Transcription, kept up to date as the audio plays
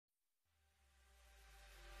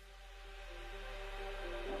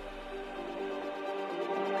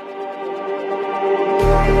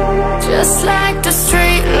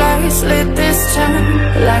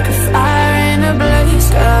like a fire in a blaze,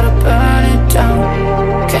 gotta burn it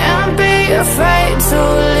down. Can't be afraid to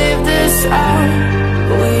leave this out.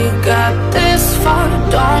 We got this far,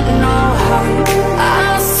 don't know how.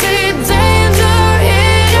 I see danger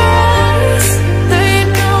in your eyes. They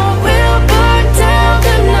know we'll burn down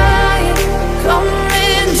the night.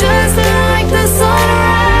 Coming just like the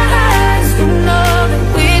sunrise. You know that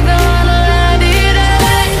we're gonna light it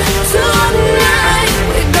up tonight.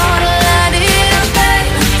 We're gonna light it up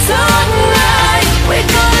tonight. We're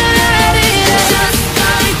gonna light it up just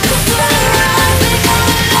like the sunrise. We're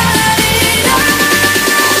gonna light it up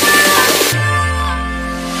now.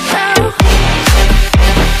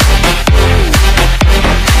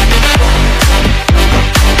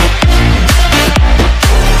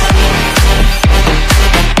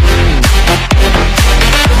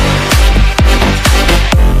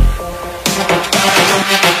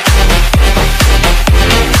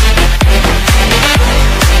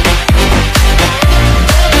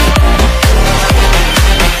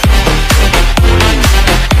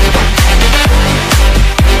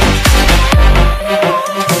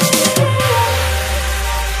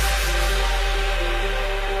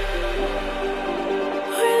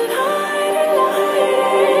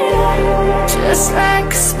 Just like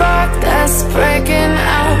a spark that's breaking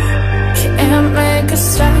out. Can't make a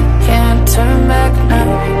stop, can't turn back now.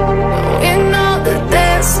 We know that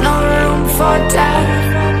there's no room for doubt.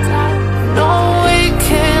 No, we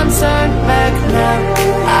can't turn back now.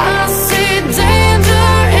 I see danger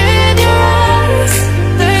in your eyes.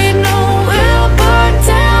 They know we'll burn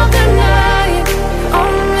down the night.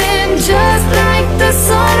 Coming just like the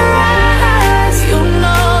sunrise. You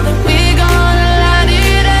know that we're gonna light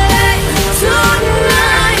it up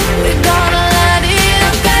tonight. We're gonna light it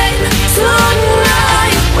up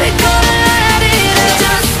tonight. We're gonna light it up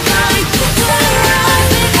just like the sunrise.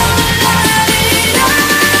 We're gonna light it up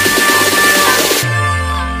now.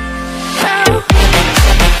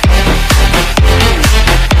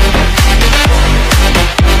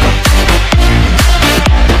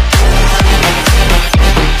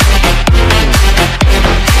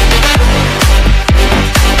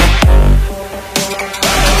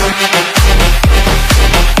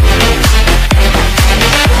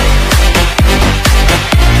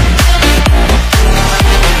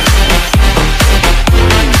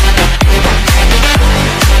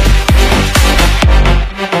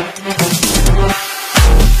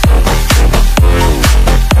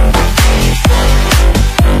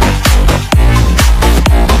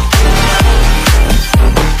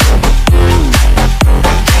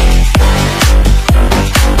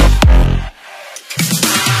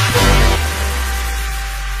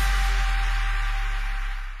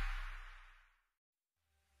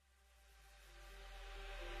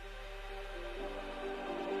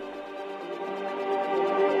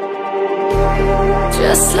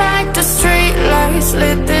 Just like the street lights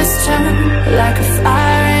lit this town, like a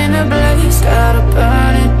fire in a blaze, gotta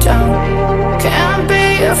burn it down. Can't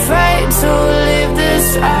be afraid to leave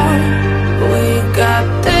this out. We got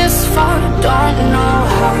this far, don't know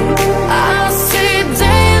how. I see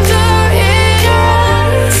danger in your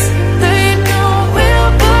eyes. They know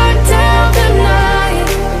we'll burn down the night.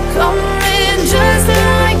 Coming just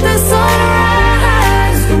like the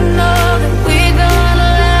sunrise. You know that we're gonna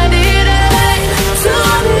light it up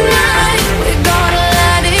tonight. We're gonna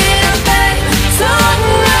light it up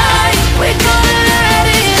tonight. We're gonna light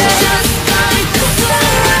it up just like the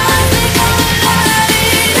sunrise. We're gonna light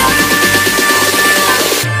it up now.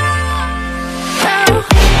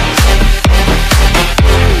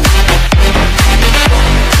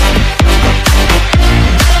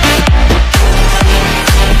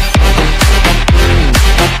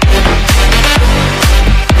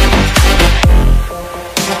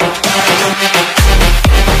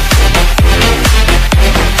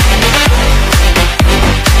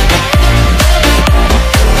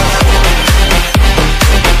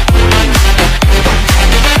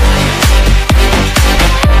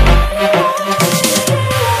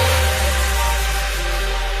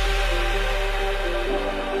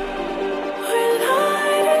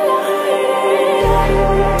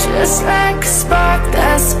 Just like a spark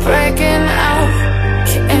that's breaking out.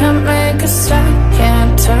 Can't make a stop,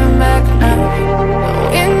 can't turn back now.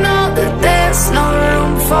 We know that there's no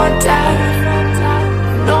room for doubt.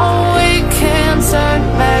 No, we can't turn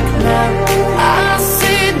back now. I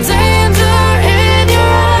see danger in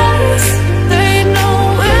your eyes. They know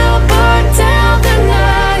we'll burn down the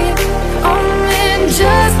night. Coming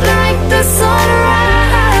just like the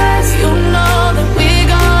sunrise. You know that we're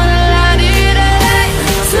gonna light it up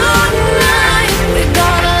tonight. We're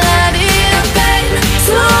gonna light it up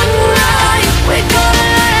tonight.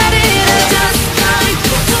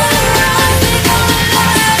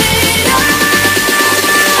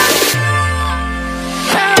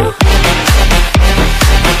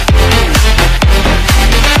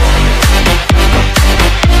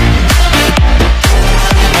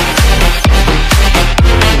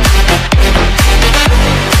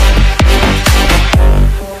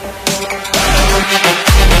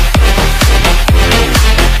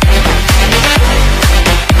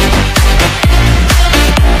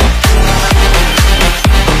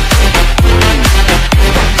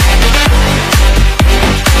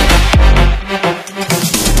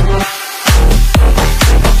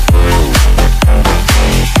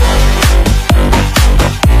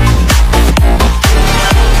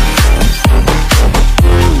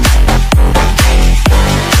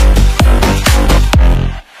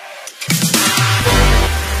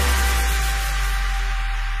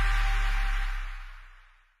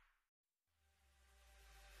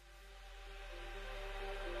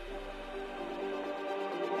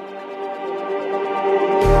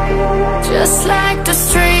 Just like the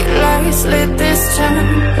street lights lit this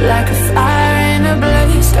town, like a fire in a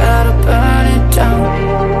blaze, gotta burn it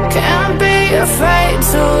down. Can't be afraid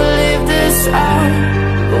to leave this out.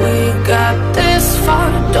 We got this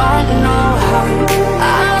far, don't know how.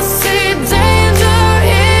 I see danger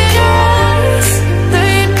in your eyes.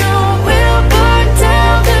 They know we'll burn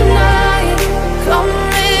down the night.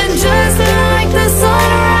 Coming just like the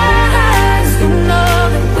sunrise. You know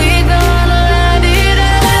that we gonna light it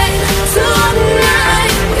up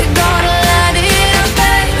tonight. We gonna light it up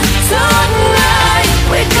tonight.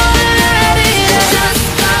 We gonna light it up just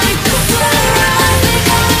like the sunrise. We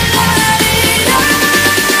gonna light it up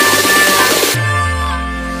now.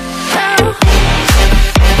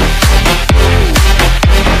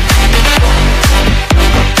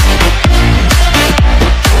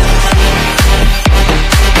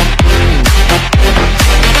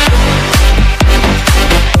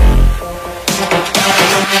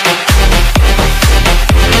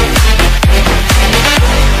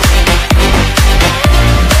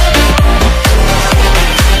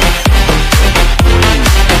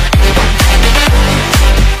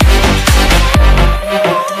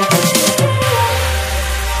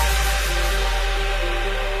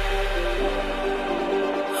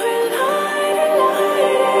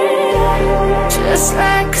 Just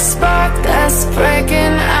like a spark that's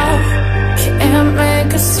breaking out. Can't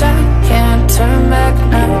make a stop, can't turn back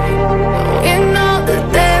now. We know that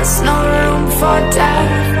there's no room for doubt.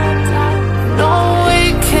 No, we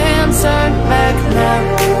can't turn back now.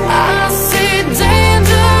 I see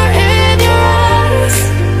danger in your eyes.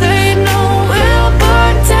 They know we'll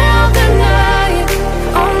burn down the night.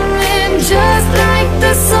 Coming just like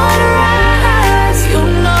the sunrise. You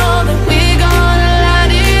know that we gonna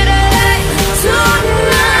light it up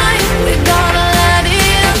tonight. We gonna light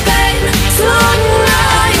it up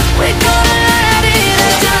tonight. We gonna light it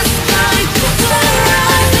up just like the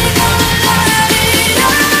sunrise. We gonna light it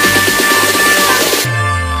up now.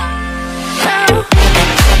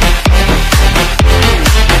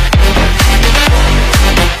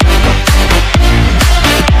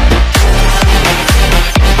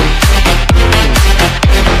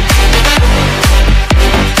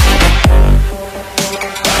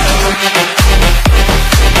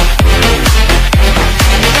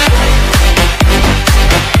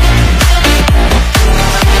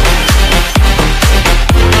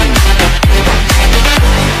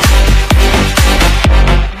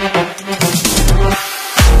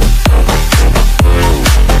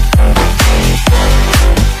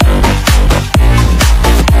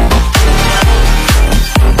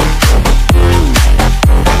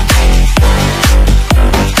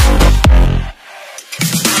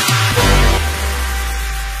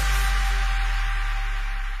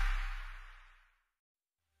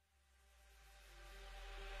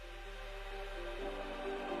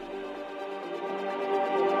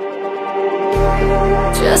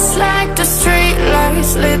 Just like the street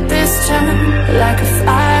lights lit this town, like a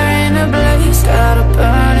fire in a blaze, gotta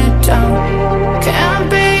burn it down. Can't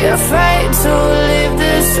be afraid to leave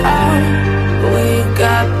this out. We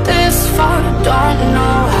got this far, don't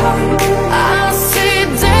know how. I see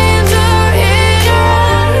danger in your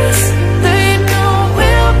eyes. They know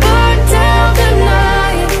we'll burn down the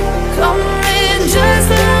night. Coming just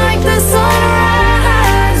like the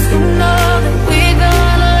sunrise. You know that we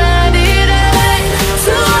gonna light it up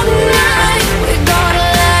tonight. We gonna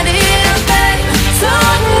light it up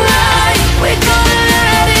tonight. We gonna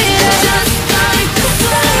light it up just like the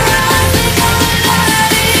sunrise. We gonna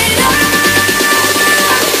light it up now.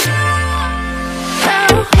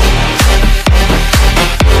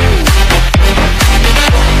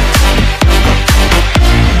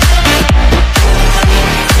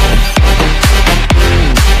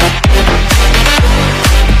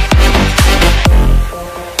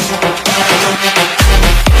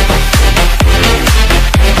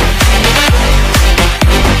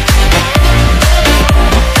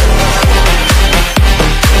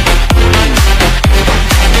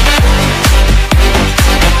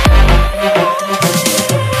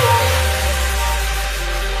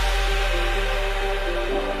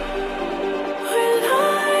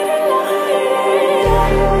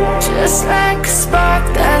 Just like a spark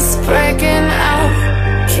that's breaking out.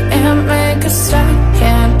 Can't make a stop,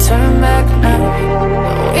 can't turn back now.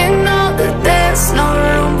 We know that there's no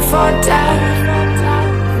room for doubt.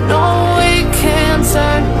 No, we can't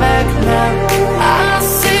turn back now. I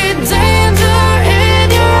see danger in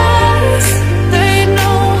your eyes. They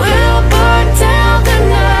know we'll burn down the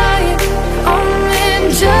night. Coming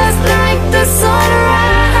just like the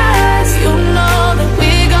sunrise. You know that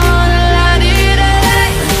we gonna light it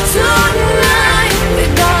up tonight. We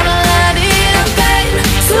gonna light it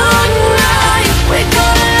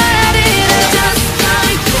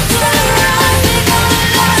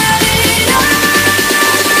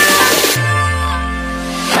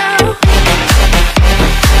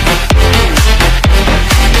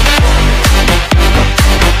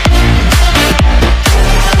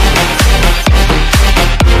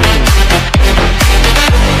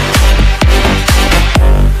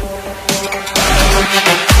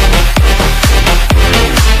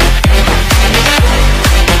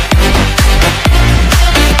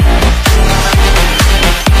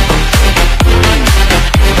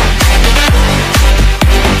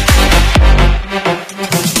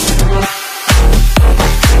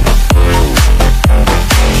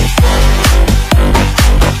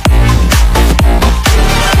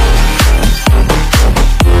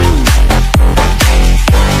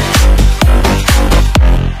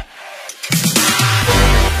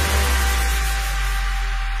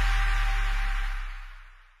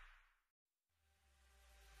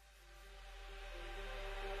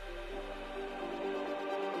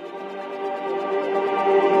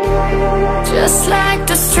like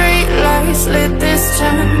the street lights lit this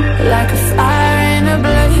town, like a fire in a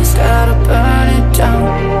blaze, gotta burn it down.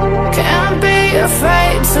 Can't be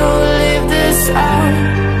afraid to leave this out.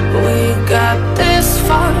 We got this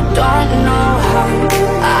far, don't know how.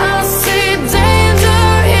 I see danger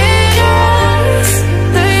in your eyes.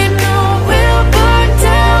 They know we'll burn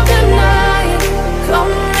down the night.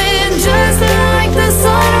 Coming just like the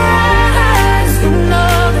sunrise. You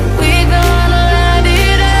know that we gonna light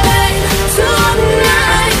it up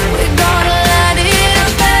tonight. We gonna light it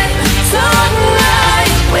up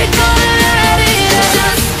tonight. We gonna light it up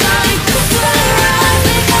just like the sunrise.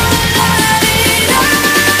 We gonna light it up.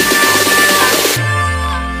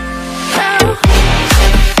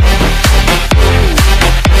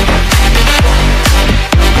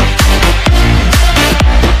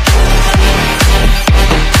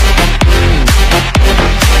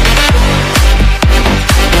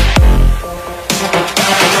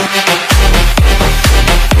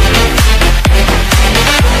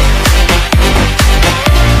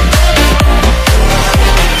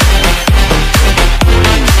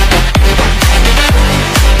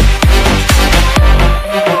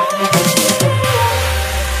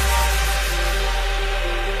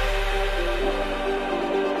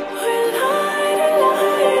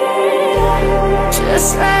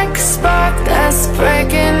 Just like a spark that's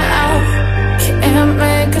breaking out. Can't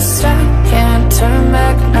make a stop, can't turn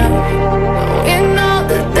back now. We know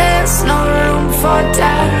that there's no room for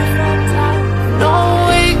doubt. No,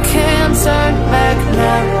 we can't turn back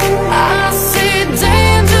now. I see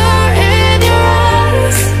danger in your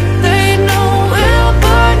eyes. They know we'll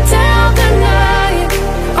burn down the night.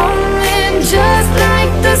 Coming just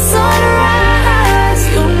like the sunrise.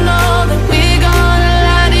 You know that we gonna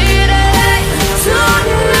light it up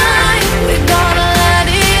tonight. We gonna light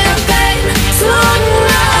it up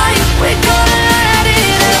tonight. We gonna light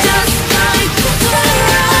it up just like the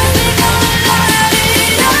sunrise. We gonna light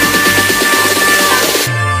it up.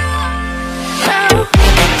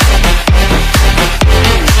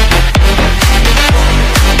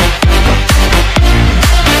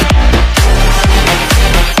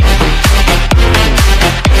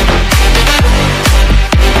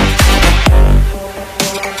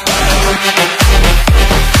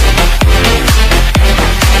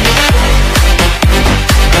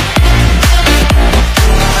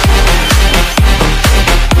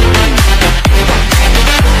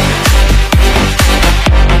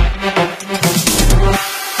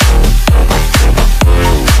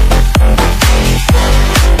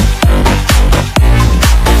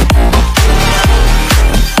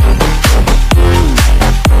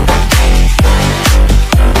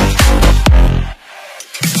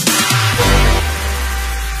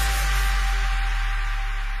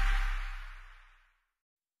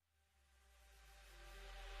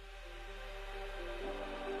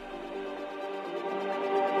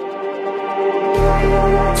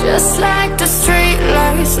 Just like the street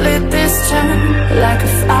lights lit this town, like a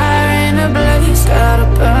fire in a blaze, gotta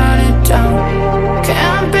burn it down.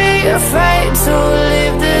 Can't be afraid to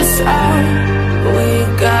leave this out. We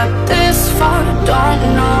got this far, don't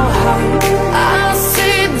know how. I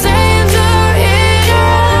see danger in your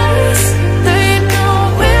eyes. They know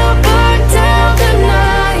we'll burn down the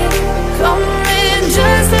night. Coming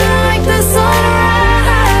just like the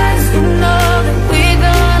sunrise. You know that we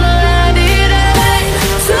gonna light it up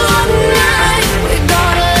tonight. We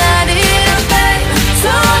gonna light it up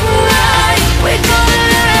tonight. We gonna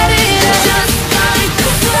light it up just like the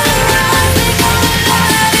sunrise. We gonna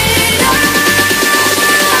light it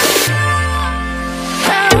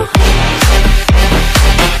up.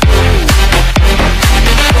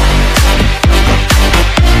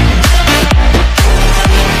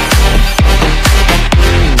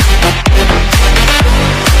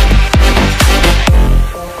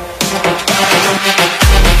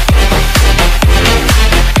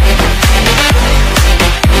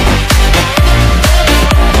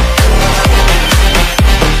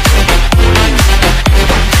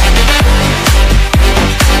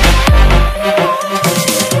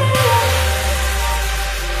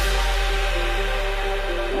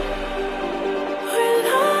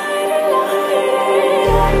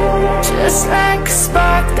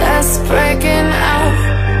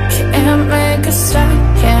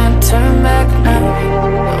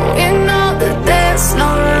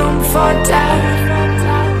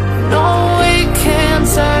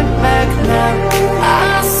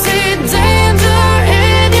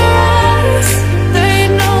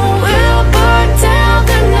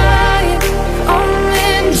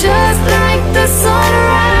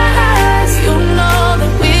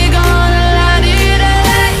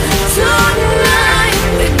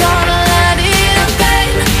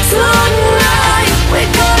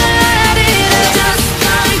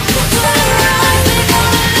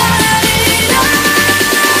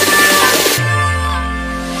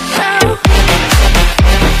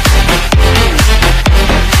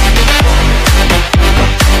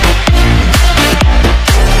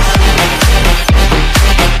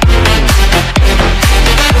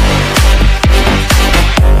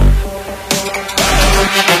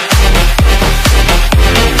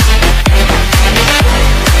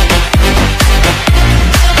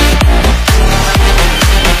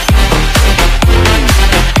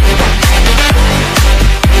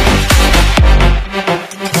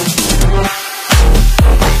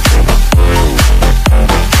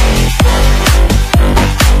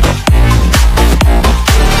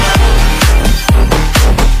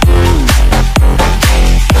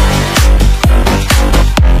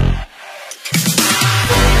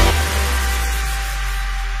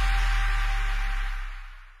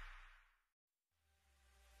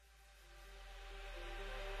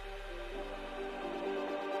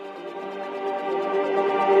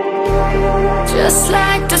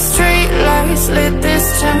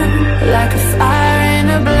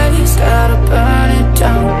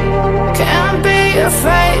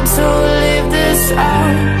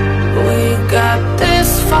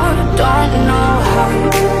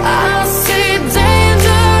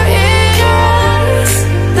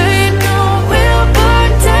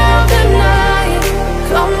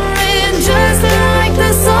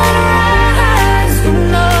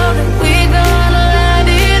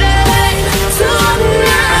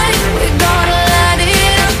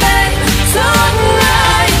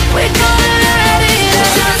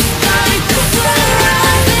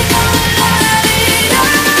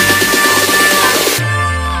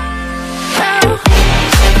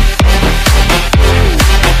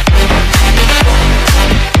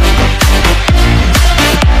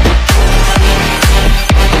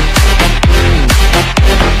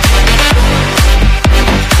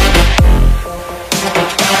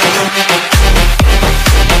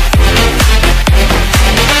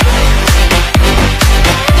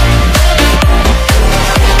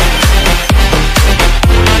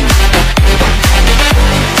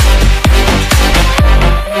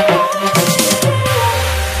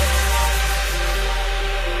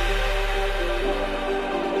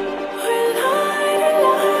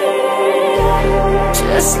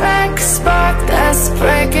 just like a spark that's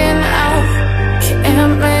breaking out.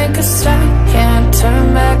 Can't make a stop, can't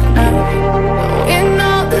turn back now. We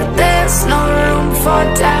know that there's no room for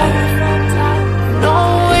doubt.